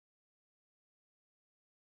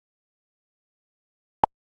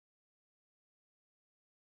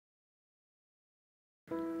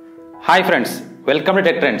Hi friends, welcome to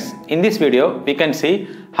Tech Trends. In this video, we can see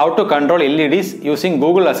how to control LEDs using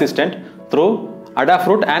Google Assistant through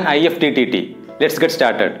Adafruit and IFTTT. Let's get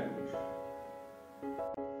started.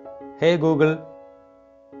 Hey Google,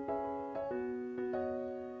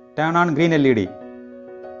 turn on green LED.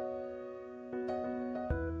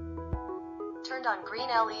 Turned on green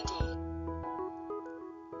LED.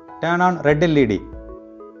 Turn on red LED.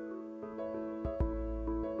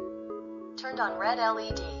 Turned on red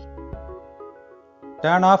LED.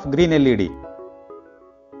 Turn off green LED.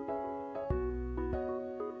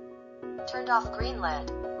 Turned off green LED.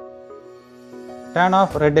 Turn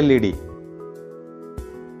off red LED.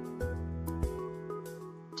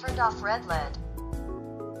 Turned off red LED.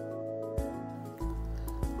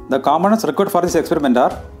 The components required for this experiment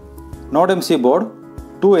are NodeMCU board,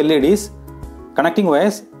 2 LEDs, connecting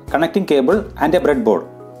wires, connecting cable and a breadboard.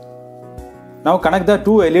 Now connect the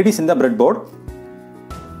 2 LEDs in the breadboard.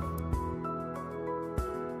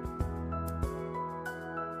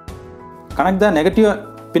 Connect the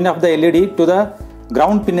negative pin of the LED to the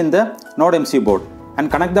ground pin in the NodeMCU board and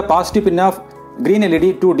connect the positive pin of green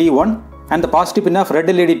LED to D1 and the positive pin of red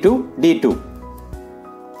LED to D2.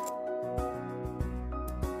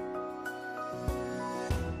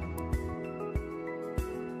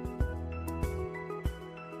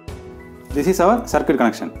 This is our circuit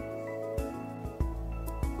connection.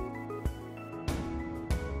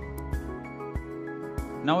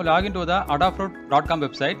 Now log into the Adafruit.com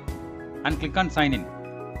website and click on sign in.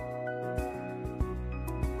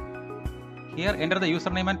 Here enter the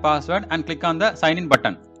username and password and click on the sign in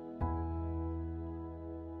button.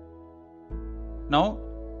 Now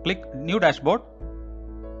click new dashboard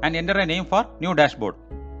and enter a name for new dashboard.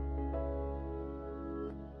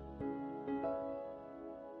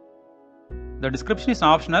 The description is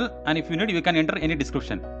optional and if you need you can enter any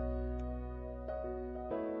description.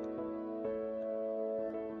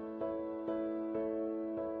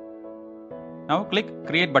 Now click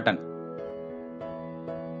create button.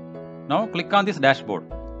 Now click on this dashboard.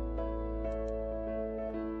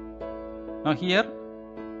 Now here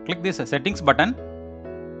click this settings button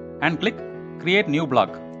and click create new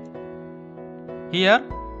block. Here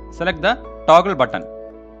select the toggle button.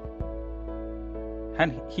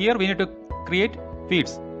 And here we need to create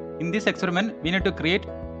feeds. In this experiment we need to create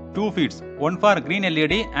 2 feeds, one for green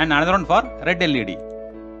LED and another one for red LED.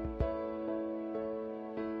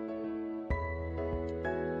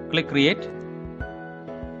 Click create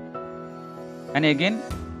and again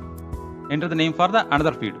enter the name for the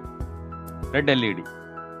another feed, red LED.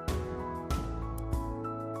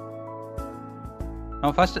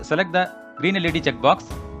 Now first select the green LED checkbox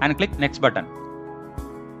and click next button.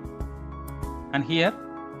 And here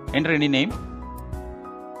enter any name.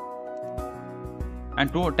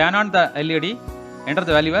 And to turn on the LED, enter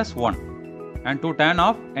the value as 1. And to turn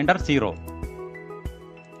off, enter 0.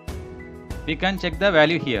 We can check the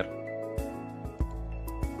value here.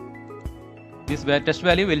 This test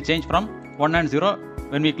value will change from 1 and 0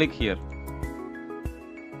 when we click here.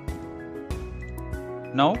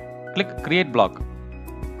 Now click create block.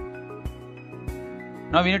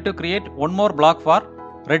 Now we need to create one more block for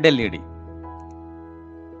red LED.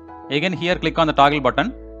 Again here click on the toggle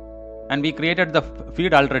button and we created the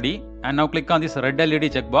feed already, and now click on this red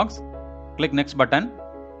LED checkbox, click next button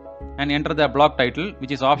and enter the block title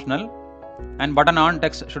which is optional, and button on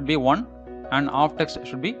text should be 1 and off text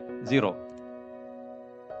should be 0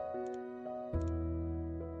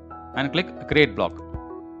 and click create block.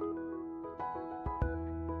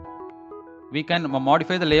 We can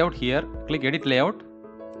modify the layout here, click edit layout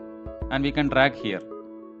and we can drag here.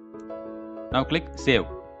 Now click save.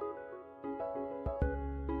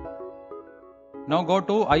 Now go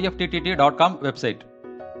to IFTTT.com website.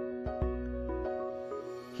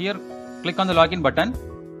 Here click on the login button,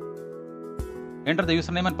 enter the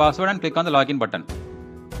username and password and click on the login button.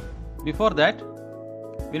 Before that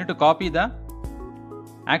we need to copy the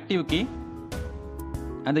active key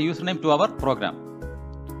and the username to our program.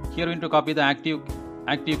 Here we need to copy the active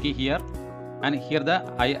key here and here the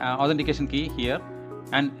authentication key here,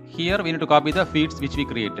 and here we need to copy the feeds which we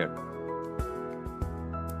created,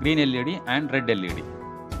 green LED and red LED,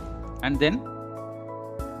 and then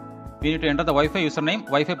we need to enter the Wi-Fi username,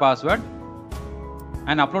 Wi-Fi password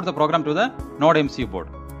and upload the program to the NodeMCU board.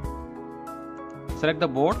 Select the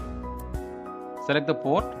board, select the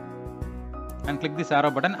port and click this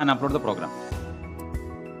arrow button and upload the program.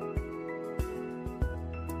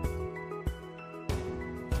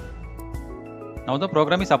 Now the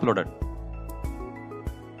program is uploaded.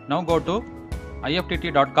 Now go to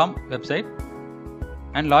IFTTT.com website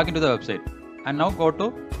and log into the website, and now go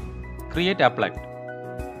to create applet.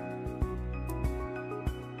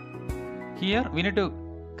 Here we need to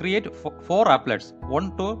create 4 applets. One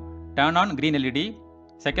to turn on green LED,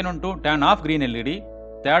 second one to turn off green LED,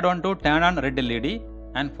 third one to turn on red LED,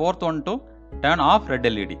 and fourth one to turn off red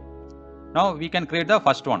LED. Now we can create the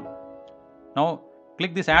first one. Now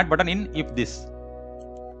click this add button in if this.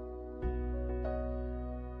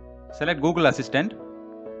 Select Google Assistant.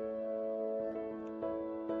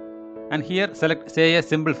 And here select say a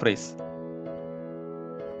simple phrase.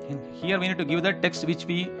 And here we need to give the text which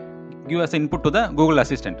we give as input to the Google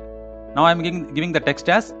Assistant. Now I am giving the text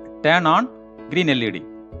as turn on green LED.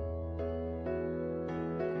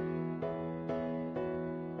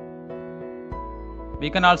 We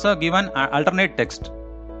can also give an alternate text.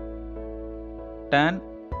 Turn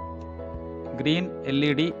green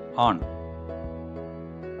LED on.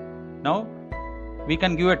 Now we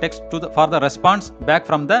can give a text to for the response back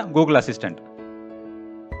from the Google Assistant.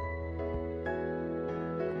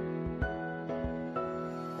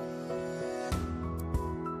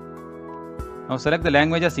 Now select the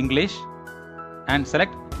language as English and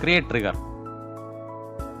select create trigger.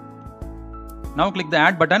 Now click the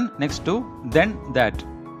add button next to then that.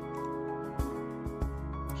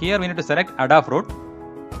 Here we need to select Adafruit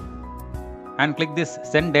and click this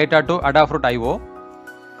send data to Adafruit IO.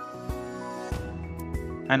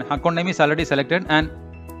 And account name is already selected, and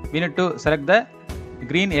we need to select the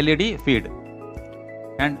green LED feed.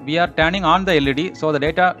 And we are turning on the LED, so the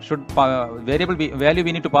data should value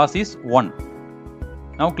we need to pass is 1.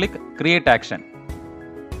 Now click create action.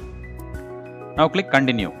 Now click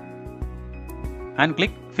continue and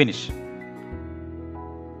click finish.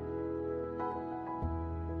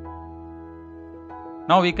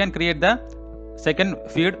 Now we can create the second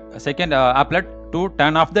applet to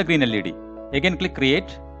turn off the green LED. Again click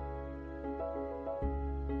create,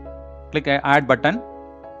 click add button,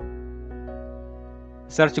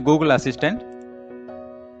 search Google Assistant,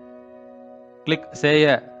 click say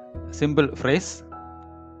a simple phrase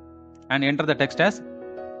and enter the text as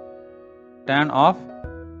turn off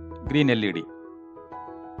green LED.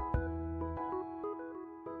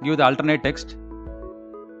 Give the alternate text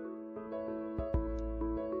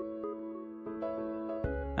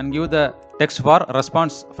and give the text for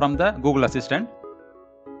response from the Google Assistant.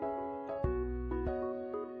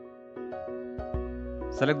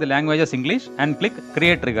 Select the language as English and click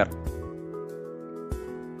create trigger.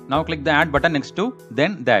 Now click the add button next to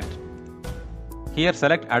then that. Here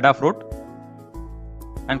select Adafruit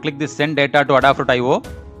and click this send data to Adafruit IO.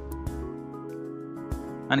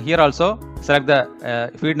 And here also select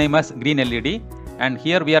the feed name as green LED, and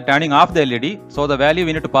here we are turning off the LED, so the value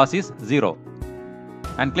we need to pass is 0.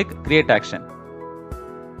 And click create action.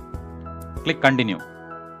 Click continue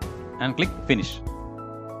and click finish.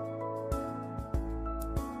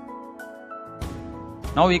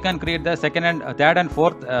 Now we can create the second and third and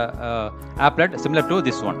fourth applet similar to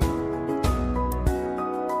this one.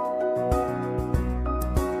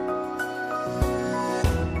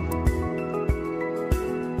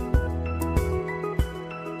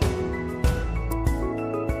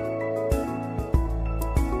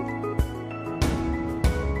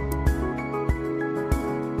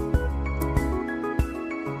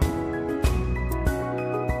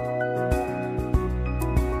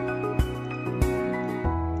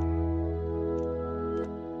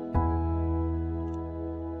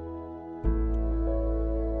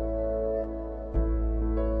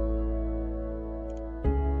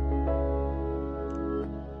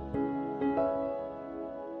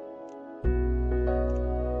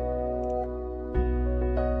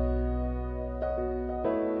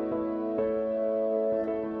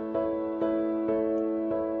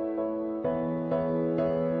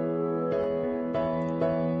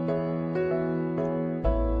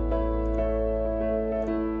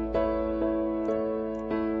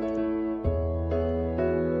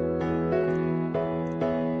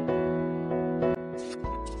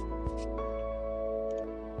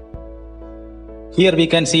 Here we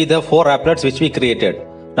can see the 4 applets which we created.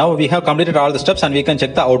 Now we have completed all the steps and we can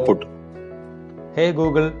check the output. Hey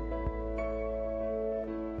Google,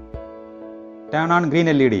 turn on green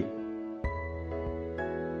LED.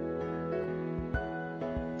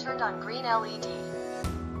 Turned on green LED.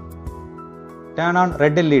 Turn on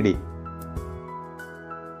red LED.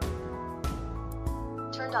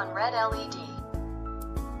 Turned on red LED.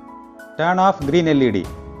 Turn off green LED.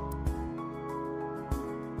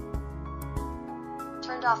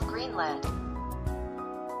 Turned off green LED.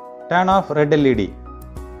 Turn off red LED.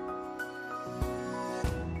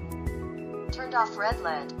 Turned off red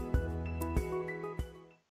LED.